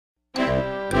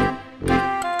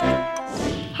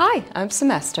Hi, I'm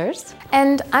Semesters.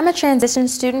 And I'm a transition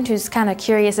student who's kind of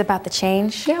curious about the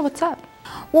change. Yeah, what's up?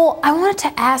 Well, I wanted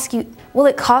to ask you, will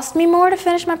it cost me more to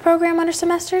finish my program under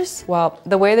Semesters? Well,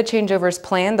 the way the changeover is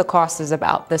planned, the cost is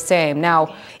about the same.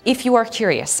 Now, if you are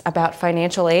curious about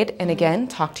financial aid, and again,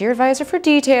 talk to your advisor for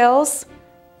details,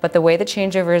 but the way the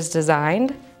changeover is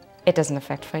designed, it doesn't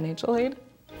affect financial aid.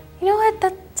 You know what?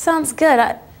 That sounds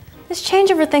good. This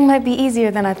changeover thing might be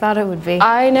easier than I thought it would be.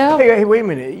 I know. Hey, wait a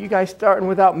minute. You guys starting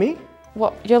without me?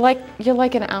 Well, you're like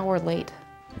an hour late.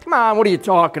 Come on, what are you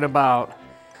talking about?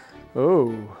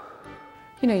 Oh.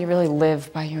 You know, you really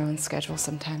live by your own schedule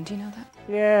sometimes. Do you know that?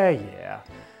 Yeah.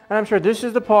 And I'm sure this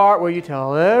is the part where you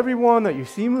tell everyone that you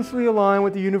seamlessly align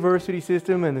with the university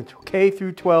system and the K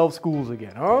through 12 schools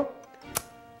again, huh?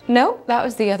 No, that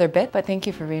was the other bit, but thank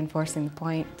you for reinforcing the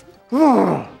point.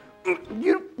 Oh.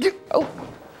 Oh.